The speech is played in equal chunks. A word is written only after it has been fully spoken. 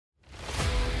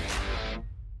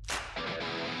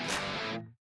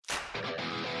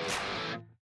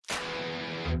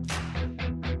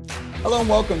Hello and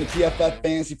welcome to PFF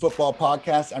Fantasy Football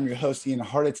Podcast. I'm your host, Ian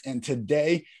Hartitz, and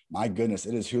today, my goodness,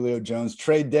 it is Julio Jones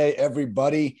trade day,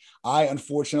 everybody. I,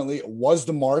 unfortunately, was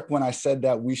the mark when I said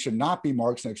that we should not be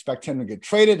marks and expect him to get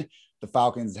traded. The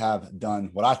Falcons have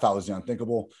done what I thought was the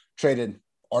unthinkable, traded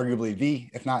arguably the,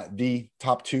 if not the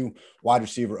top two wide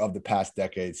receiver of the past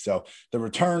decade. So the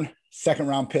return, second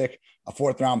round pick, a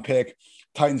fourth round pick.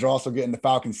 Titans are also getting the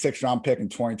Falcons' sixth round pick in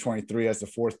 2023 as the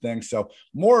fourth thing. So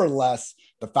more or less,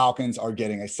 the Falcons are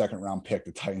getting a second round pick.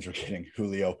 The Titans are getting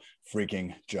Julio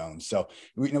freaking Jones. So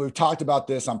we've talked about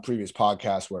this on previous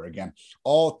podcasts where, again,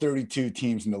 all 32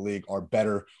 teams in the league are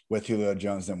better with Julio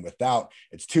Jones than without.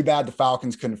 It's too bad the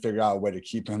Falcons couldn't figure out a way to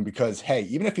keep him because, hey,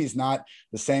 even if he's not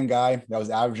the same guy that was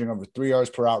averaging over 3 yards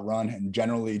per out run and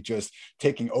generally just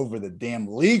taking over the damn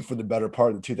league for the better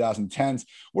part of the 2010s,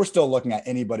 we're still looking at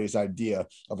anybody's idea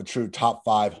of a true top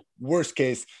five, worst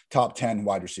case, top 10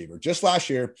 wide receiver. Just last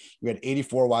year, we had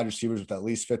 84 wide receivers with at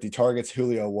least 50 targets.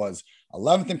 Julio was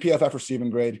 11th in PFF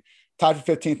receiving grade, tied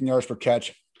for 15th in yards per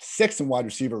catch, 6th in wide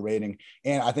receiver rating,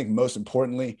 and I think most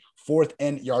importantly, 4th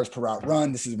in yards per route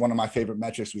run. This is one of my favorite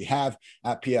metrics we have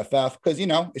at PFF because,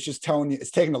 it's just telling you,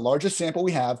 it's taking the largest sample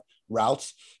we have,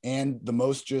 routes, and the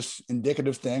most just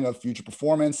indicative thing of future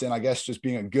performance, and I guess just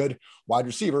being a good wide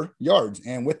receiver, yards.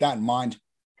 And with that in mind,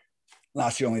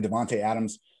 last year only Davante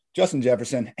Adams, Justin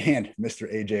Jefferson, and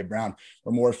Mr. A.J. Brown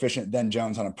were more efficient than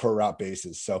Jones on a per route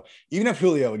basis. So even if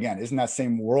Julio, again, isn't that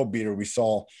same world beater we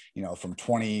saw, from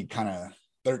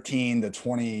 2013 to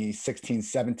 2016,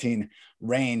 17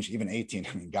 range, even 18.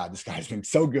 I mean, God, this guy's been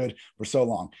so good for so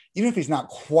long. Even if he's not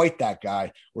quite that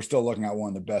guy, we're still looking at one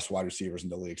of the best wide receivers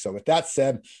in the league. So with that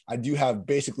said, I do have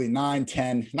basically 9,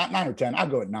 10, not 9 or 10, I'll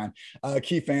go at 9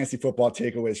 key fantasy football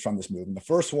takeaways from this move. And the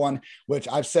first one, which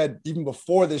I've said even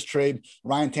before this trade,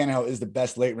 Ryan Tannehill is the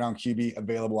best late round QB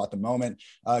available at the moment.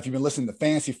 If you've been listening to the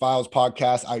Fantasy Files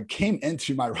podcast, I came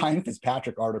into my Ryan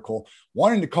Fitzpatrick article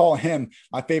wanting to call him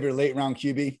my favorite late round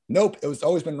QB. Nope, it was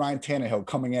always been Ryan Tannehill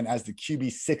coming in as the QB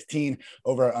 16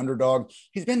 over our underdog.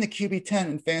 He's been the QB 10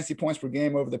 in fantasy points per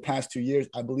game over the past 2 years.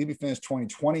 I believe he finished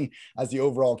 2020 as the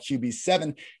overall QB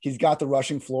 7. He's got the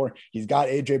rushing floor. He's got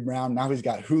AJ Brown. Now he's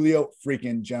got Julio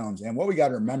freaking Jones. And what we got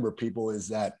to remember, people, is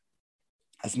that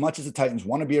as much as the Titans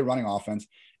want to be a running offense,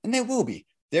 and they will be,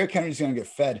 Derrick Henry's going to get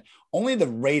fed. Only the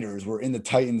Raiders were in the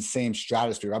Titans' same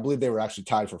stratosphere. I believe they were actually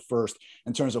tied for first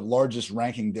in terms of largest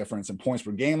ranking difference in points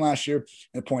per game last year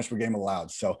and points per game allowed.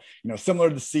 So, similar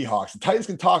to the Seahawks, the Titans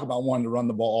can talk about wanting to run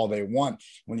the ball all they want.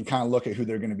 When you kind of look at who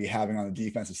they're going to be having on the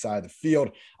defensive side of the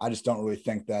field, I just don't really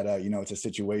think that, it's a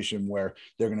situation where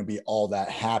they're going to be all that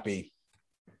happy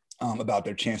about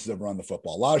their chances of running the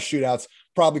football. A lot of shootouts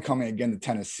probably coming again to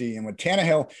Tennessee. And with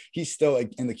Tannehill, he's still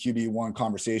in the QB1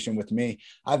 conversation with me.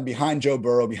 I'm behind Joe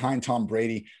Burrow, behind Tom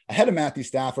Brady, ahead of Matthew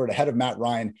Stafford, ahead of Matt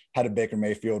Ryan, ahead of Baker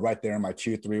Mayfield, right there in my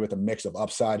 2-3 with a mix of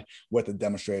upside with a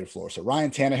demonstrated floor. So Ryan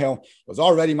Tannehill was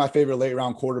already my favorite late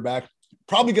round quarterback.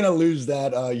 Probably going to lose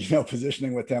that,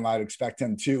 positioning with him. I'd expect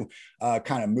him to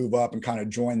kind of move up and kind of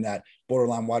join that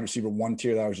borderline wide receiver 1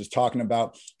 tier that I was just talking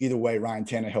about. Either way, Ryan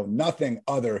Tannehill, nothing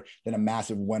other than a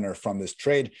massive winner from this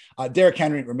trade. Derrick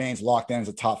Henry remains locked in as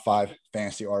a top 5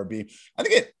 fantasy RB. I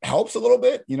think it helps a little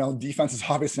bit. Defenses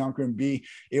obviously aren't going to be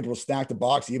able to stack the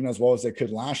box even as well as they could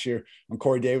last year when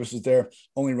Corey Davis was there.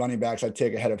 Only running backs I'd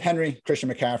take ahead of Henry, Christian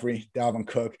McCaffrey, Dalvin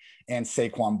Cook, and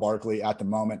Saquon Barkley at the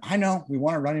moment. I know we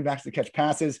want our running backs to catch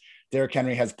passes. Derrick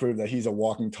Henry has proved that he's a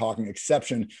walking, talking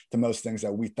exception to most things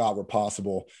that we thought were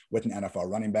possible with an NFL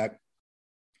running back.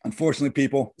 Unfortunately,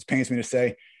 people, this pains me to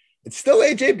say, it's still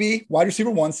AJB, wide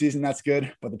receiver 1 season. That's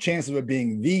good. But the chances of it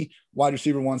being the wide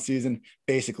receiver 1 season,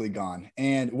 basically gone.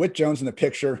 And with Jones in the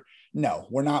picture, no,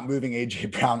 we're not moving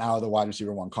AJ Brown out of the wide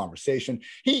receiver 1 conversation.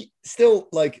 He still,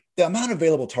 the amount of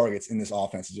available targets in this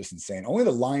offense is just insane. Only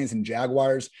the Lions and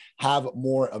Jaguars have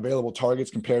more available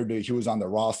targets compared to who was on the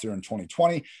roster in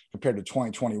 2020 compared to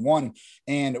 2021.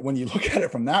 And when you look at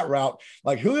it from that route,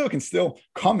 Julio can still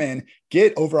come in,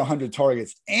 get over 100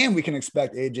 targets, and we can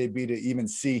expect AJB to even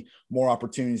see more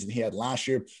opportunities than he had last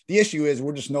year. The issue is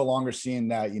we're just no longer seeing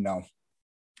that,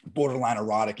 borderline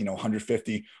erotic,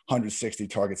 150, 160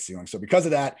 target ceiling. So because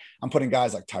of that, I'm putting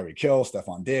guys like Tyreek Hill,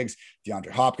 Stephon Diggs,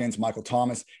 DeAndre Hopkins, Michael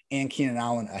Thomas, and Keenan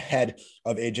Allen ahead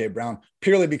of AJ Brown,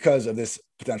 purely because of this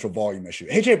potential volume issue.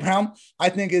 AJ Brown, I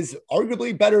think, is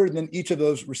arguably better than each of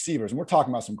those receivers. And we're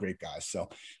talking about some great guys. So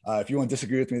if you want to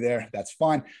disagree with me there, that's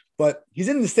fine. But he's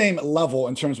in the same level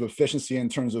in terms of efficiency, in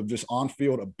terms of just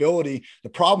on-field ability. The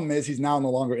problem is he's now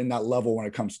no longer in that level when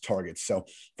it comes to targets. So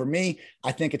for me,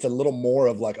 I think it's a little more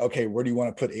of like, okay, where do you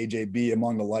want to put AJB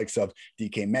among the likes of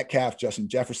DK Metcalf, Justin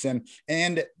Jefferson,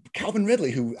 and Calvin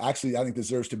Ridley, who actually I think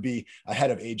deserves to be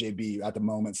ahead of AJB at the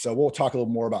moment. So we'll talk a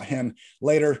little more about him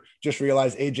later. Just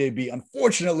realize AJB,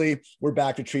 unfortunately, we're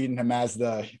back to treating him as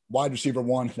the wide receiver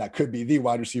one. That could be the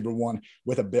wide receiver one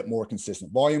with a bit more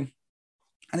consistent volume.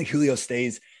 I think Julio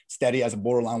stays steady as a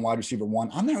borderline wide receiver one.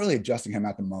 I'm not really adjusting him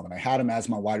at the moment. I had him as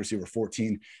my wide receiver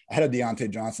 14, ahead of Deontay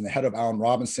Johnson, ahead of Allen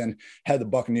Robinson, ahead of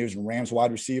the Buccaneers and Rams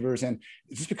wide receivers. And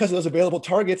just because of those available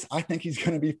targets, I think he's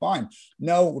going to be fine.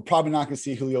 No, we're probably not going to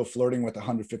see Julio flirting with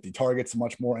 150 targets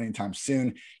much more anytime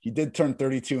soon. He did turn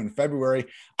 32 in February.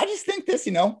 I just think this,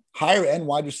 higher end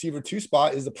wide receiver 2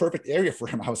 spot is the perfect area for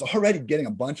him. I was already getting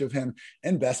a bunch of him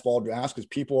in best ball drafts because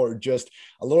people are just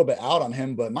a little bit out on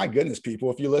him. But my goodness, people,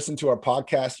 if you listen to our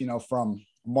podcast, from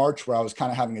March, where I was kind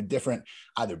of having a different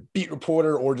either beat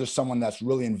reporter or just someone that's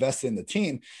really invested in the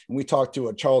team. And we talked to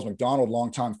a Charles McDonald,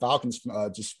 longtime Falcons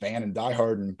just fan and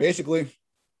diehard. And basically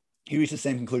he reached the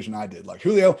same conclusion I did. Like,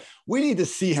 Julio, we need to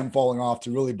see him falling off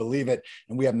to really believe it.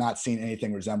 And we have not seen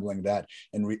anything resembling that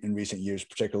in recent years,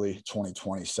 particularly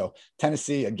 2020. So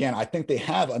Tennessee, again, I think they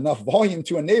have enough volume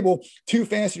to enable 2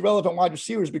 fantasy relevant wide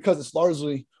receivers because it's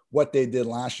largely what they did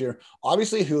last year.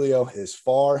 Obviously, Julio is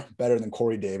far better than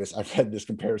Corey Davis. I've read this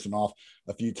comparison off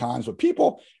a few times, but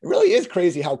people, it really is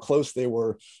crazy how close they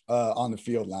were on the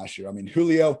field last year. I mean,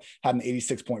 Julio had an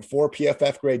 86.4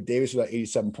 PFF grade. Davis was at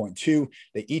 87.2.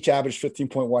 They each averaged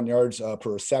 15.1 yards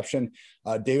per reception.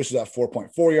 Davis was at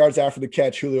 4.4 yards after the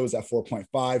catch. Julio was at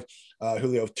 4.5.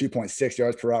 Julio 2.6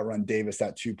 yards per route run. Davis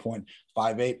at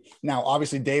 2.58. Now,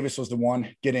 obviously, Davis was the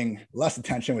one getting less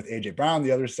attention with AJ Brown on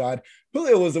the other side.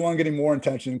 Julio was the one getting more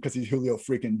attention because he's Julio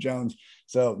freaking Jones.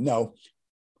 So no,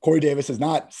 Corey Davis is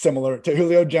not similar to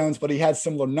Julio Jones, but he had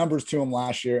similar numbers to him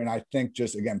last year. And I think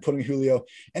just, again, putting Julio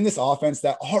in this offense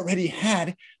that already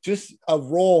had just a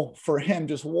role for him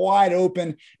just wide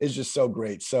open is just so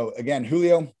great. So again,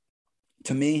 Julio,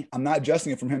 to me, I'm not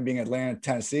adjusting it from him being Atlanta,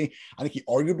 Tennessee. I think he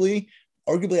arguably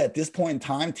at this point in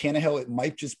time, Tannehill, it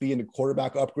might just be in a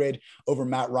quarterback upgrade over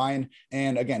Matt Ryan.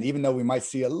 And again, even though we might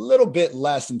see a little bit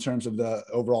less in terms of the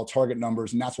overall target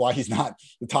numbers, and that's why he's not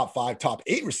the top 5, top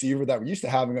 8 receiver that we're used to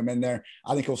having him in there,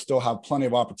 I think he'll still have plenty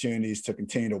of opportunities to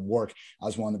continue to work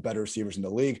as one of the better receivers in the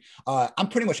league. I'm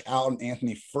pretty much out on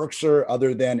Anthony Firkser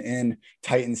other than in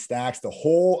Titan stacks. The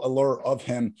whole allure of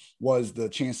him was the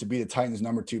chance to be the Titans'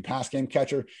 number 2 pass game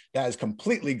catcher. That is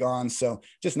completely gone. So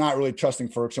just not really trusting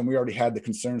Firkser. And we already had the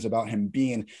concerns about him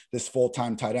being this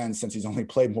full-time tight end since he's only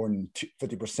played more than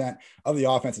 50% of the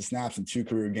offensive snaps in 2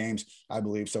 career games, I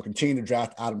believe. So continue to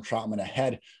draft Adam Troutman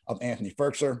ahead of Anthony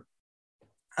Firkser.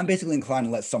 I'm basically inclined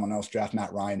to let someone else draft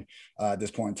Matt Ryan at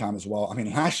this point in time as well. I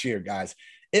mean, last year, guys,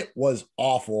 it was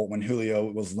awful when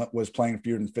Julio was playing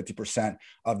fewer than 50%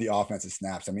 of the offensive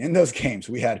snaps. I mean, in those games,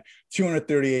 we had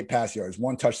 238 pass yards,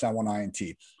 1 touchdown, 1 INT,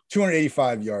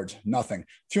 285 yards, nothing,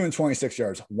 226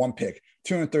 yards, 1 pick,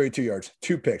 232 yards,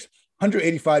 2 picks,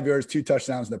 185 yards, 2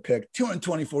 touchdowns and a pick,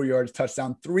 224 yards,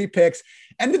 touchdown, 3 picks.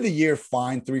 End of the year,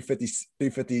 fine,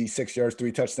 356 yards,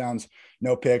 3 touchdowns,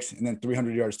 no picks, and then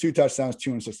 300 yards, 2 touchdowns,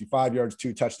 265 yards,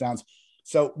 2 touchdowns.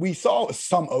 So we saw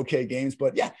some okay games,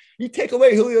 but yeah, you take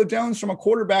away Julio Jones from a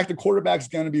quarterback, the quarterback's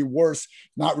going to be worse.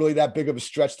 Not really that big of a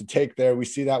stretch to take there. We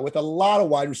see that with a lot of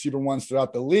wide receiver ones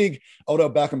throughout the league.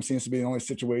 Odell Beckham seems to be the only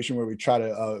situation where we try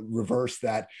to reverse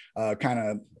that kind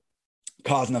of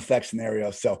cause and effect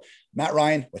scenario. So Matt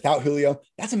Ryan without Julio,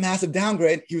 that's a massive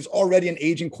downgrade. He was already an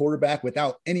aging quarterback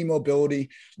without any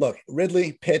mobility. Look,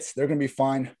 Ridley, Pitts, they're going to be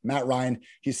fine. Matt Ryan,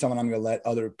 he's someone I'm going to let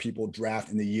other people draft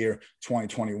in the year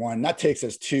 2021. That takes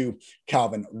us to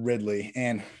Calvin Ridley.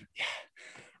 And yeah,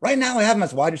 right now I have him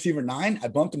as wide receiver 9. I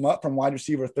bumped him up from wide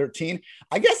receiver 13.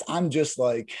 I guess I'm just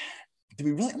like, do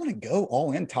we really want to go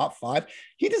all in top 5?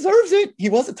 He deserves it. He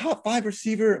was a top 5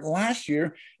 receiver last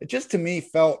year. It just, to me,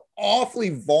 felt awfully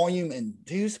volume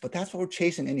induced, but that's what we're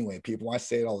chasing anyway, people. I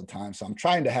say it all the time. So I'm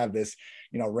trying to have this,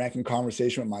 ranking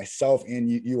conversation with myself and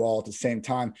you all at the same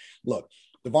time. Look,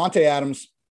 Devontae Adams,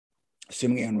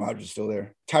 assuming Aaron Rodgers is still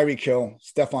there, Tyreek Hill,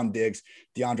 Stephon Diggs,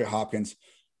 DeAndre Hopkins.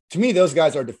 To me, those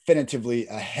guys are definitively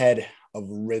ahead of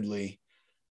Ridley.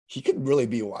 He could really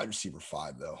be a wide receiver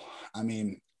 5, though. I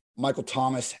mean, Michael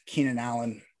Thomas, Keenan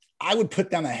Allen, I would put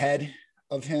them ahead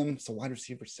of him. So wide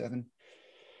receiver 7.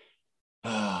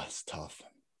 It's tough.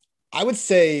 I would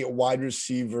say wide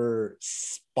receiver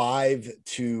 5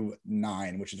 to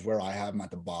 9, which is where I have him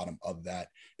at the bottom of that,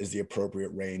 is the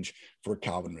appropriate range for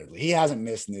Calvin Ridley. He hasn't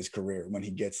missed in his career when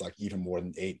he gets like even more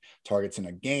than 8 targets in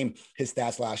a game. His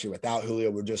stats last year without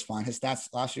Julio were just fine. His stats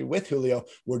last year with Julio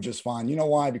were just fine. You know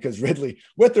why? Because Ridley,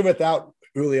 with or without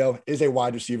Julio, is a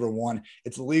wide receiver 1.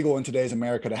 It's legal in today's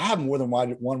America to have more than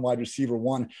one wide receiver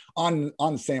 1 on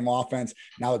the same offense.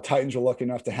 Now the Titans are lucky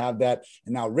enough to have that.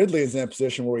 And now Ridley is in a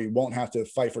position where he won't have to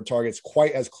fight for targets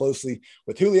quite as closely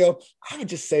with Julio. I would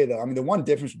just say, though, I mean, the one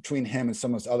difference between him and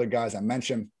some of those other guys I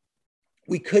mentioned,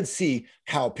 we could see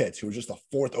Kyle Pitts, who was just a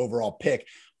 4th overall pick,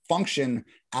 function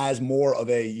as more of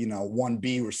a,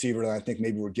 1B receiver than I think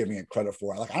maybe we're giving it credit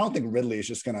for. Like, I don't think Ridley is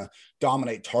just going to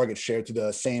dominate target share to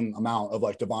the same amount of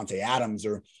like Devontae Adams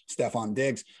or Stephon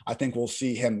Diggs. I think we'll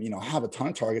see him, have a ton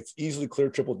of targets, easily clear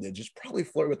triple digits, probably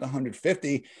flirt with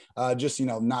 150.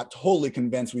 Not totally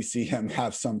convinced we see him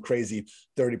have some crazy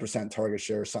 30% target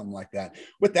share or something like that.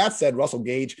 With that said, Russell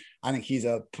Gage, I think he's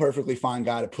a perfectly fine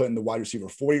guy to put in the wide receiver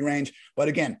 40 range. But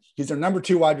again, he's their number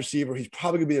 2 wide receiver. He's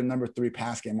probably going to be their number 3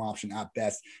 pass game option at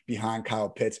best, behind Kyle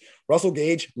Pitts. Russell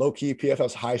Gage, low-key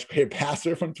PFF's highest grade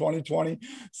passer from 2020.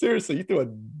 Seriously, he threw a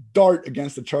dart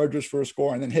against the Chargers for a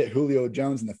score and then hit Julio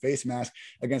Jones in the face mask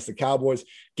against the Cowboys.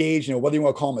 Gage, whether you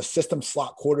want to call him a system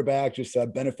slot quarterback, just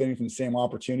benefiting from the same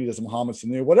opportunity as Mohamed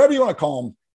Sanu, whatever you want to call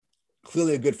him,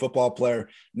 clearly a good football player.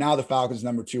 Now the Falcons'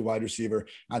 number 2 wide receiver.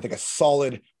 I think a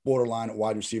solid borderline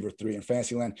wide receiver 3 in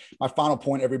Fantasyland. My final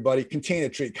point, everybody, continue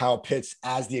to treat Kyle Pitts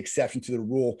as the exception to the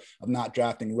rule of not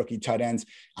drafting rookie tight ends.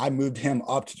 I moved him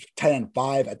up to tight end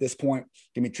 5 at this point.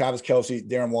 Give me Travis Kelce,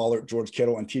 Darren Waller, George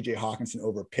Kittle, and TJ Hawkinson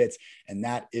over Pitts, and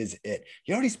that is it.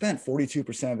 He already spent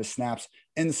 42% of his snaps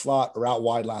in the slot or out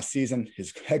wide last season.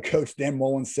 His head coach, Dan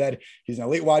Mullen, said he's an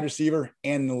elite wide receiver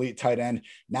and an elite tight end.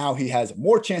 Now he has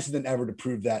more chances than ever to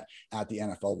prove that at the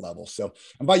NFL level. So I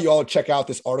invite you all to check out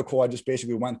this article I just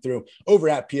basically went through over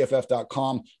at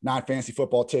pff.com, 9 fantasy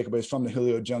football takeaways from the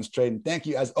Julio Jones trade. And thank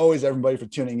you, as always, everybody, for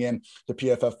tuning in to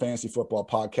PFF Fantasy Football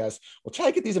Podcast. We'll try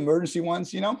to get these emergency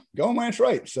ones, going when it's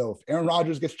right. So if Aaron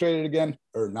Rodgers gets traded again,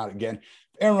 or not again,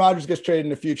 Aaron Rodgers gets traded in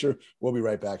the future, we'll be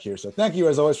right back here. So thank you,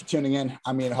 as always, for tuning in.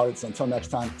 I'm Ian Hartitz. Until next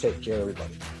time, take care,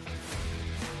 everybody.